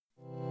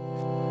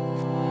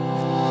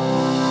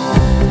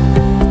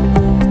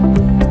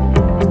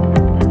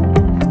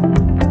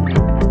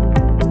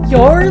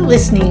You're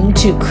listening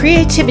to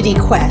Creativity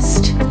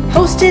Quest,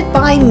 hosted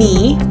by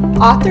me,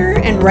 author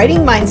and writing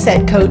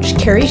mindset coach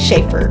Carrie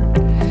Schaefer.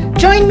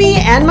 Join me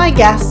and my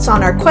guests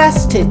on our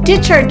quest to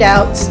ditch our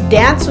doubts,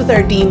 dance with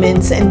our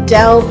demons, and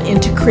delve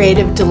into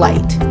creative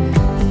delight.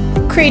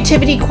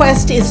 Creativity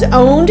Quest is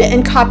owned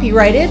and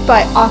copyrighted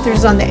by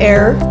Authors on the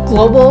Air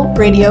Global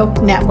Radio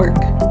Network.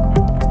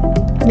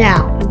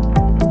 Now,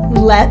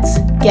 let's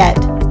get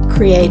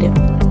creative.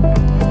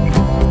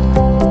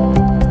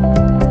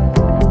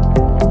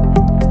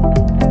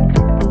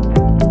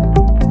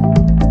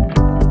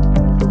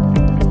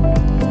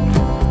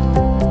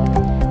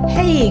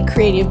 Hey,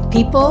 creative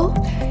people.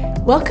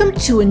 Welcome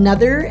to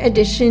another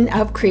edition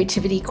of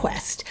Creativity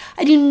Quest.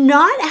 I do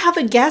not have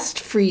a guest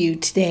for you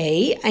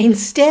today.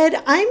 Instead,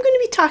 I'm going to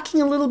be talking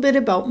a little bit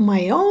about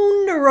my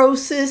own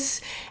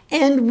neurosis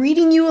and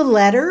reading you a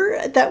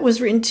letter that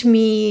was written to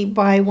me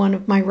by one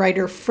of my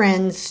writer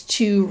friends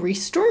to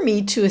restore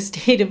me to a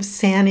state of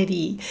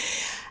sanity.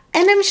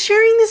 And I'm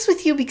sharing this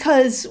with you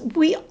because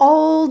we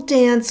all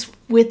dance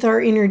with our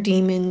inner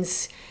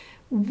demons.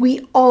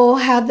 We all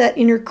have that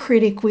inner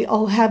critic. We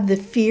all have the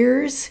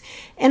fears.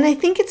 And I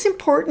think it's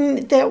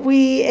important that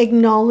we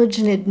acknowledge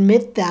and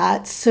admit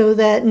that so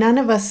that none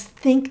of us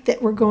think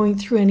that we're going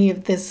through any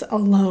of this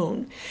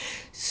alone.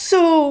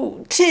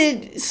 So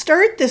to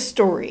start this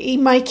story,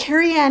 my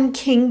Carrie Ann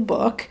King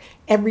book,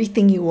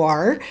 Everything You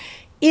Are,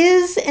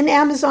 is an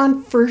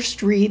Amazon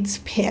First Reads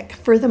pick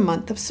for the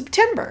month of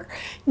September.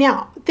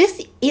 Now,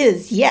 this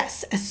is,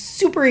 yes, a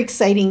super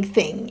exciting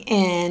thing,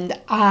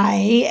 and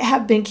I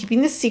have been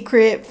keeping this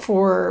secret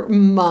for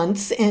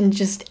months and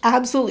just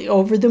absolutely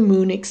over the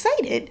moon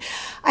excited.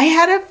 I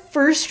had a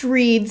First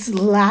Reads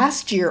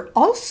last year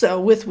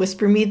also with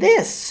Whisper Me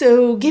This,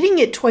 so getting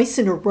it twice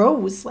in a row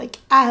was like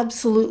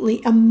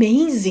absolutely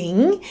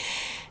amazing.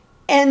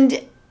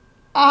 And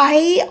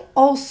I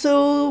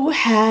also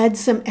had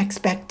some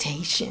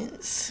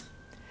expectations.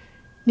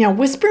 Now,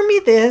 Whisper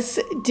Me This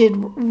did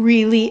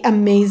really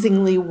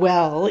amazingly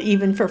well,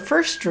 even for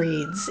first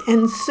reads.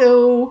 And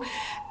so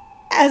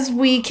as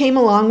we came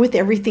along with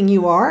Everything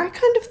You Are, I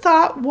kind of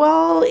thought,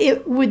 well,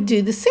 it would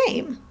do the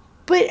same.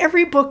 But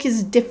every book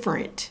is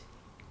different.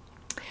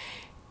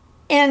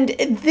 And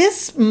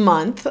this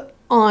month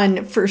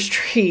on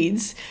First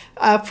Reads,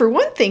 for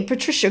one thing,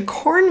 Patricia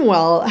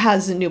Cornwell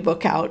has a new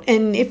book out.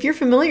 And if you're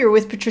familiar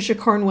with Patricia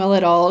Cornwell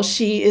at all,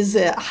 she is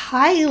a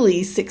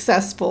highly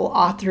successful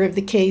author of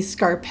the Kay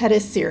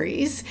Scarpetta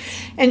series.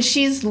 And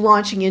she's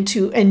launching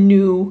into a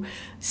new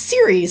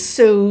series.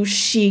 So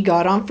she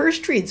got on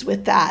First Reads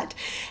with that.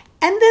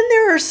 And then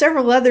there are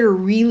several other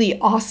really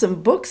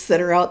awesome books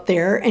that are out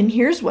there. And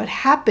here's what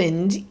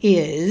happened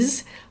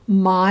is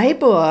my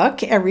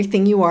book,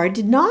 Everything You Are,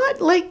 did not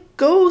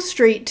go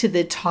straight to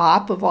the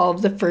top of all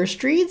of the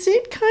first reads.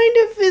 It kind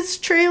of is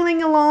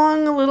trailing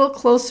along a little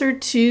closer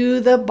to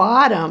the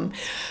bottom,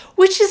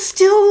 which is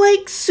still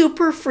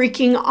super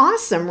freaking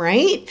awesome,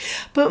 right?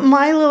 But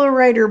my little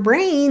writer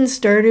brain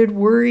started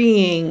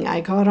worrying.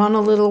 I got on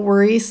a little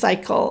worry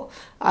cycle.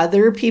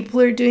 Other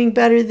people are doing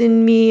better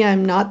than me.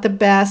 I'm not the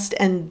best,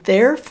 and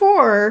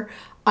therefore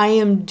I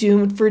am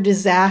doomed for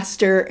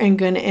disaster and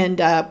going to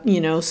end up,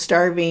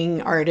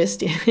 starving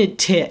artist in a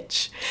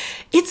ditch.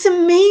 It's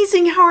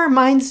amazing how our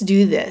minds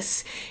do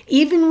this.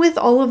 Even with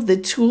all of the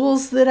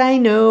tools that I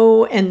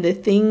know and the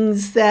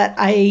things that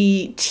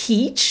I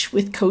teach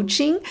with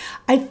coaching,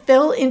 I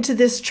fell into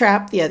this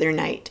trap the other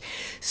night.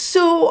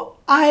 So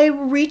I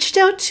reached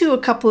out to a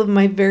couple of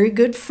my very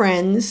good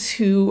friends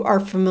who are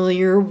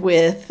familiar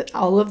with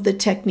all of the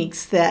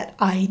techniques that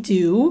I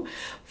do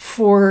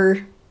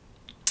for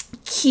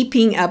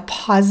keeping a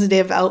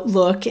positive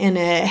outlook and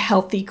a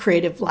healthy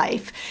creative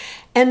life.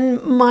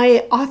 And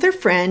my author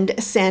friend,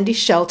 Sandy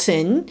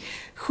Shelton,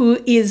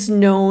 who is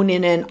known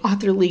in an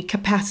authorly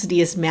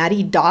capacity as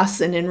Maddie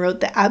Dawson and wrote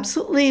the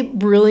absolutely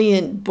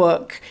brilliant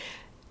book,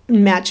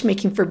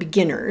 Matchmaking for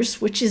Beginners,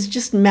 which is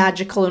just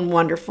magical and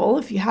wonderful.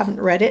 If you haven't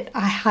read it,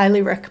 I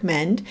highly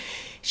recommend.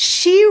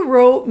 She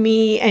wrote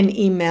me an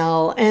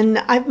email, and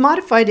I've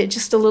modified it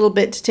just a little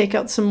bit to take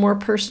out some more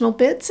personal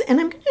bits, and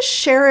I'm going to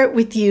share it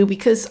with you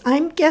because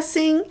I'm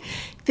guessing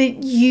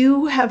that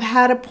you have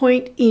had a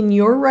point in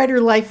your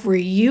writer life where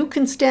you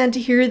can stand to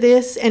hear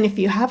this, and if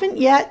you haven't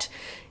yet,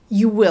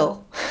 you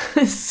will.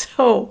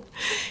 So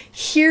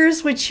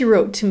here's what she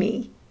wrote to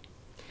me.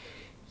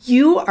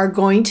 You are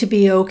going to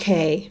be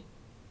okay.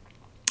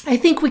 I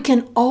think we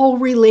can all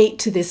relate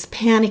to this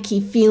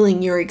panicky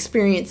feeling you're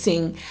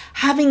experiencing,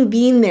 having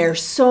been there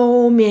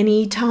so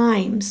many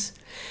times.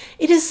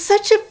 It is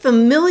such a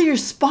familiar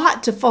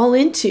spot to fall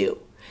into.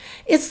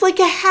 It's like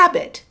a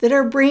habit that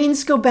our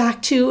brains go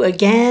back to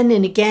again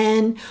and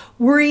again,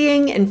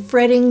 worrying and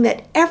fretting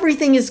that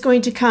everything is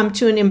going to come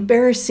to an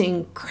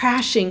embarrassing,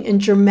 crashing,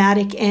 and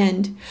dramatic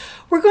end.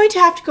 We're going to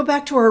have to go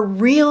back to our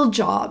real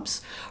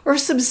jobs or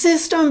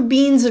subsist on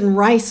beans and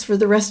rice for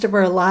the rest of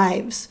our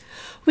lives.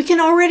 We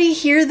can already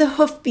hear the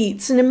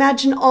hoofbeats and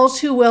imagine all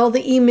too well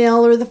the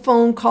email or the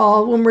phone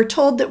call when we're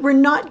told that we're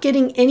not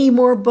getting any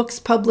more books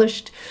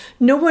published,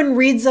 no one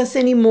reads us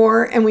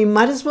anymore, and we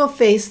might as well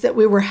face that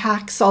we were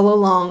hacks all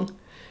along.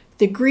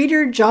 The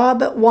greeter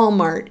job at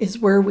Walmart is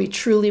where we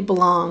truly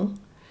belong.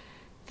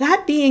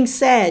 That being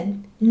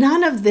said,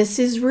 none of this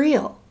is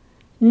real.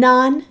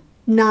 None,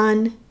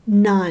 none,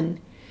 none.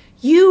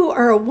 You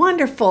are a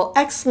wonderful,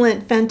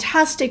 excellent,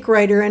 fantastic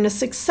writer and a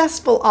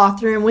successful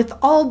author, and with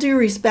all due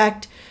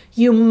respect,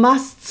 you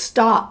must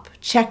stop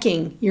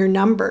checking your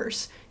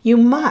numbers. You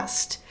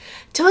must.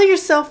 Tell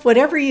yourself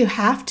whatever you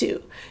have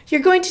to.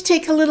 You're going to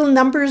take a little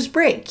numbers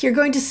break. You're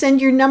going to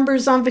send your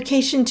numbers on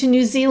vacation to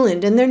New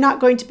Zealand, and they're not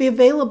going to be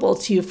available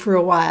to you for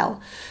a while.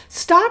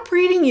 Stop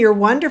reading your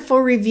wonderful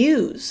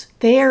reviews.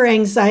 They are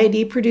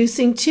anxiety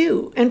producing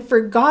too. And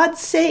for God's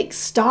sake,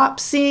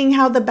 stop seeing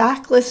how the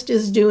backlist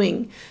is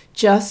doing.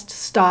 Just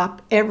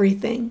stop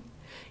everything.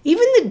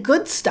 Even the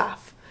good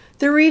stuff.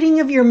 The reading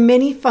of your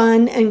many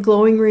fun and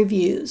glowing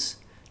reviews.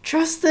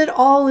 Trust that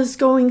all is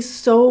going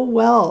so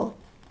well.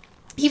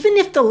 Even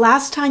if the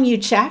last time you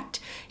checked,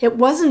 it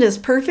wasn't as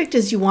perfect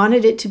as you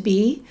wanted it to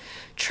be,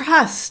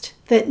 trust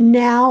that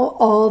now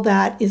all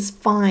that is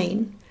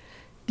fine,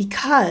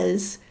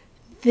 because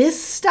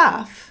this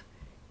stuff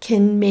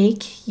can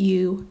make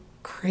you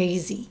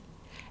crazy.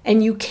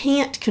 And you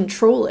can't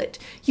control it.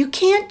 You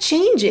can't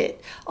change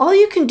it. All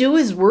you can do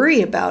is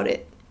worry about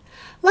it.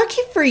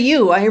 Lucky for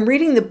you, I am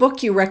reading the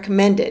book you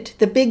recommended,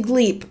 The Big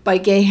Leap by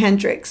Gay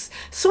Hendricks,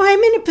 so I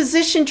am in a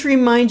position to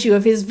remind you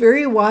of his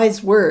very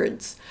wise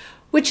words,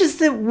 which is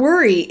that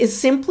worry is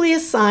simply a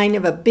sign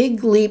of a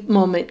big leap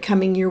moment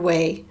coming your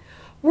way.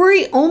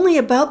 Worry only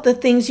about the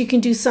things you can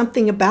do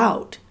something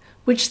about,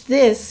 which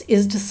this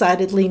is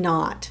decidedly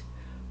not.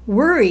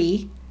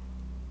 Worry,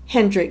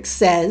 Hendricks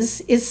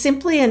says, is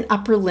simply an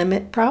upper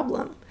limit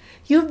problem.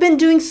 You've been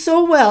doing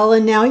so well,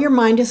 and now your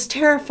mind is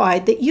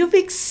terrified that you've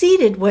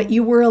exceeded what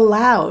you were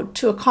allowed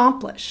to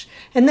accomplish,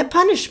 and that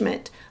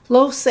punishment,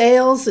 low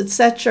sales,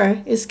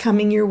 etc., is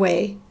coming your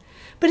way.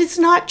 But it's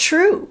not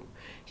true.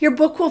 Your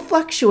book will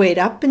fluctuate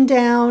up and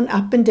down,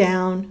 up and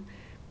down.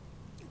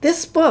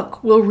 This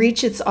book will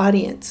reach its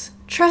audience.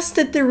 Trust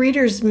that the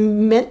readers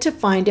meant to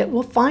find it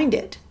will find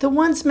it. The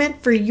ones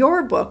meant for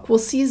your book will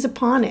seize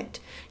upon it.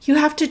 You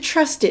have to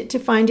trust it to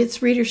find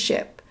its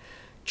readership.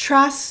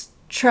 Trust,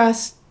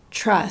 trust,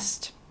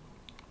 trust.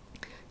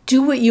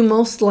 Do what you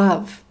most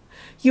love.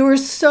 You are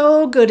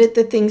so good at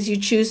the things you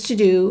choose to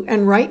do,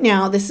 and right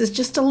now this is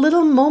just a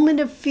little moment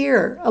of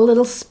fear, a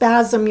little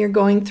spasm you're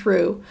going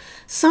through.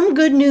 Some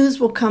good news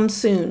will come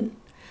soon.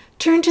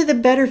 Turn to the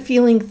better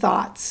feeling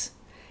thoughts.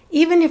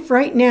 Even if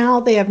right now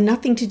they have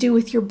nothing to do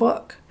with your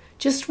book,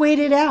 just wait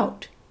it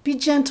out. Be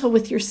gentle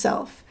with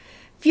yourself.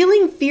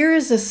 Feeling fear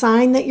is a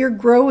sign that you're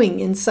growing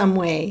in some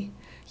way.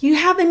 You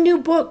have a new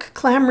book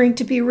clamoring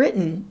to be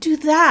written. Do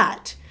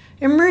that.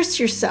 Immerse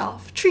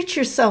yourself. Treat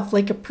yourself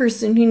like a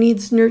person who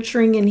needs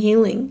nurturing and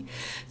healing.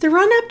 The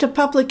run-up to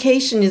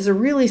publication is a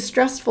really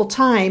stressful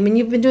time, and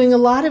you've been doing a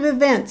lot of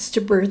events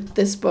to birth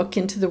this book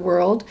into the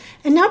world,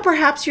 and now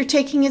perhaps you're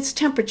taking its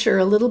temperature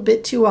a little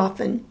bit too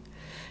often.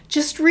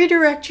 Just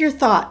redirect your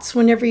thoughts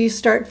whenever you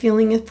start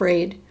feeling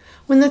afraid.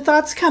 When the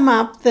thoughts come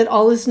up that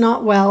all is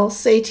not well,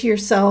 say to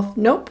yourself,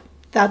 nope,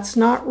 that's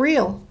not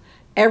real.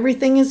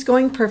 Everything is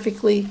going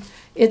perfectly.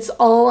 It's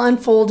all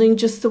unfolding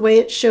just the way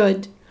it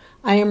should.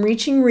 I am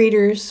reaching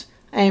readers.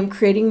 I am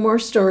creating more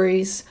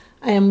stories.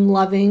 I am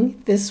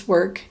loving this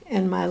work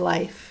and my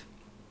life.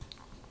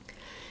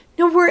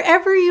 Now,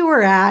 wherever you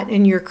are at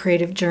in your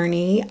creative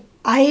journey,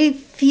 I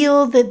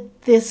feel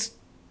that this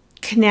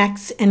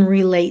connects and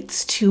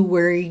relates to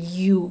where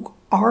you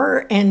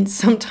are and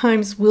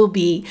sometimes will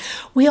be.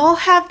 We all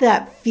have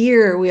that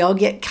fear. We all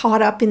get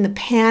caught up in the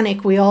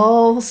panic. We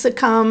all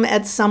succumb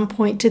at some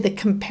point to the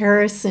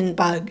comparison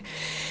bug.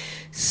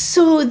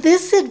 So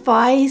this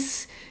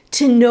advice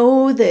to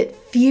know that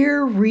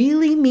fear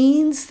really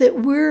means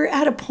that we're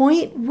at a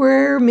point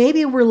where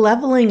maybe we're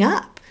leveling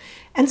up.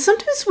 And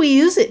sometimes we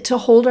use it to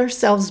hold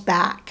ourselves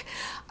back.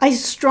 I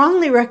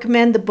strongly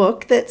recommend the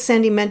book that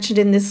Sandy mentioned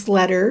in this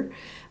letter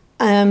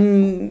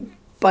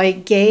by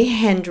Gay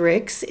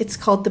Hendricks. It's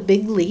called The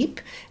Big Leap,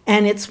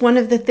 and it's one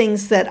of the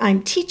things that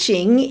I'm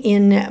teaching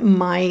in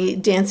my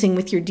Dancing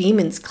with Your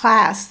Demons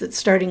class that's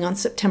starting on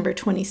September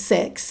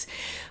 26.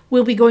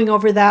 We'll be going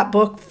over that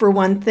book for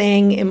one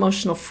thing,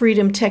 emotional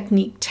freedom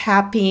technique,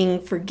 tapping,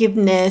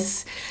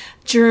 forgiveness,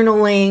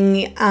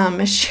 journaling,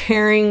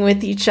 sharing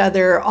with each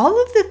other,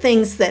 all of the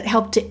things that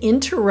help to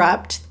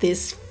interrupt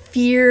this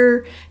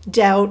fear,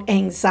 doubt,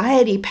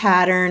 anxiety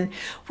pattern,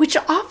 which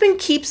often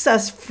keeps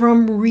us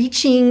from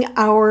reaching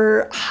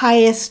our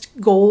highest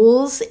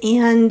goals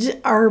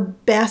and our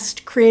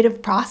best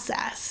creative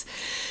process.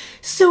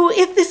 So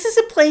if this is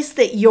a place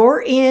that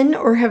you're in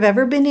or have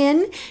ever been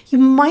in, you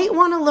might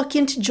want to look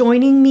into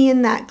joining me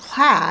in that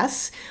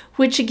class,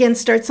 which again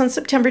starts on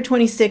September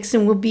 26th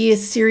and will be a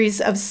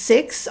series of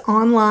 6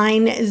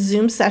 online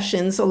Zoom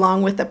sessions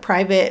along with a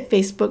private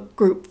Facebook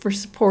group for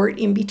support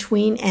in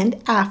between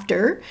and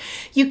after.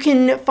 You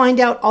can find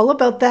out all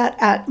about that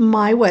at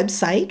my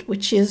website,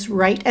 which is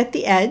Write at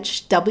the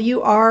Edge,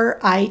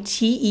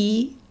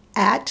 WRITE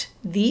at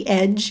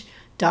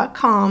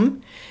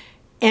theedge.com.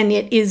 And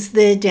it is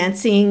the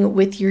Dancing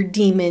with Your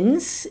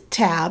Demons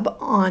tab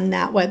on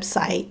that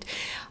website.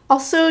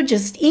 Also,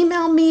 just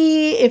email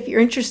me if you're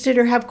interested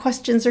or have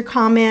questions or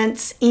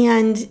comments,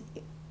 and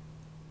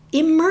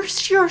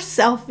immerse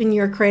yourself in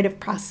your creative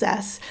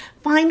process.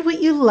 Find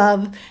what you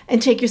love and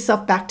take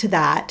yourself back to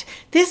that.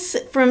 This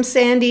from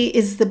Sandy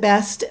is the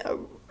best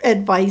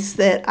advice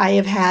that I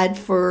have had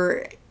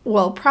for,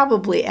 well,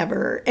 probably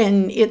ever.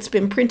 And it's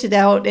been printed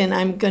out, and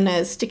I'm going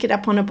to stick it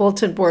up on a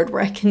bulletin board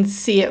where I can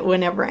see it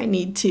whenever I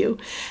need to.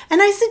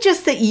 And I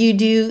suggest that you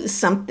do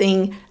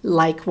something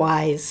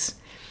likewise.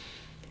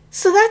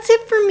 So that's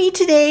it for me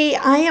today.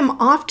 I am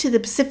off to the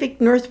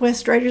Pacific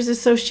Northwest Writers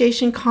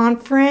Association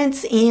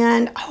conference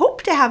and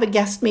hope to have a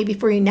guest maybe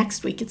for you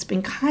next week. It's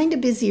been kind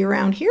of busy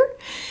around here.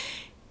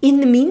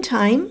 In the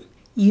meantime,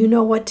 you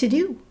know what to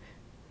do.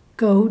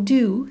 Go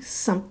do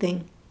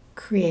something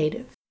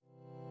creative.